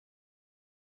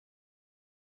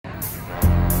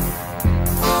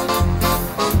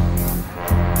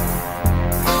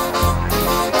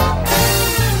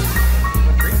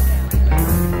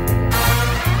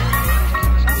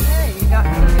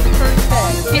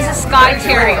Skye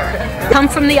Terrier. Come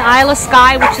from the Isle of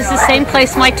Skye, which is the same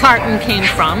place my tartan came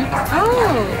from.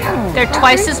 Oh. They're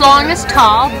twice as long as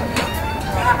tall.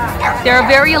 They're a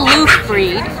very aloof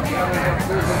breed.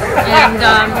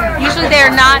 And usually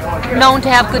they're not known to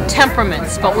have good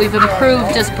temperaments, but we've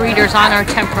improved as breeders on our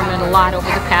temperament a lot over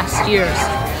the past years.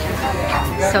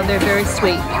 So they're very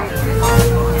sweet.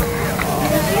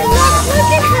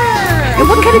 Look at her! And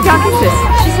what kind of dog is this?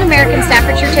 She's an American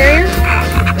Staffordshire Terrier.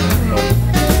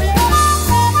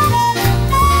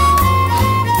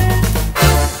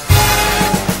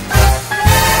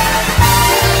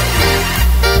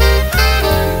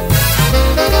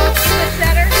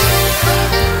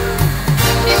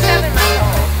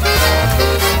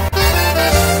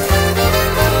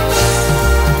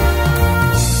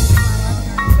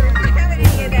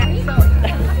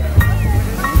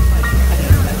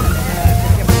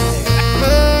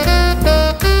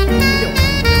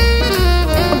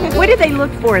 What do they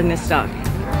look for in this dog?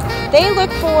 They look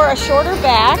for a shorter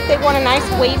back. They want a nice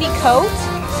wavy coat.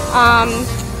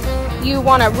 You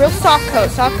want a real soft coat,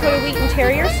 soft-coated Wheaten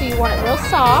Terrier, so you want it real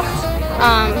soft.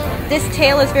 This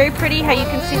tail is very pretty, how you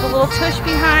can see the little tush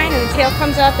behind and the tail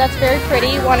comes up. That's very pretty.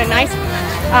 You want a nice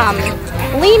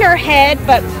leaner head,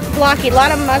 but blocky. A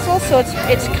lot of muzzle, so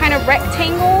it's kind of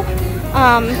rectangle,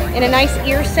 and a nice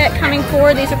ear set coming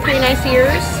forward. These are pretty nice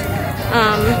ears.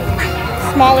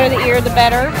 Smaller the ear, the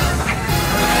better.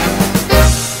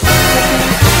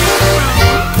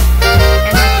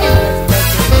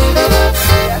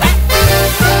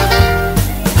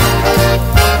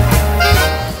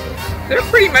 They're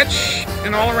pretty much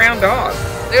an all-around dog.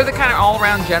 They're the kind of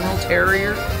all-around general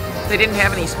terrier. They didn't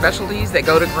have any specialties. They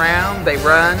go to ground, they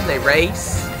run, they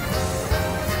race.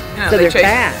 You know, So they're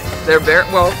fast. They're very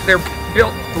well. They're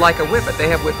built like a whippet. They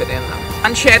have whippet in them.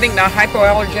 Unshedding, not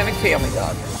hypoallergenic family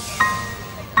dog.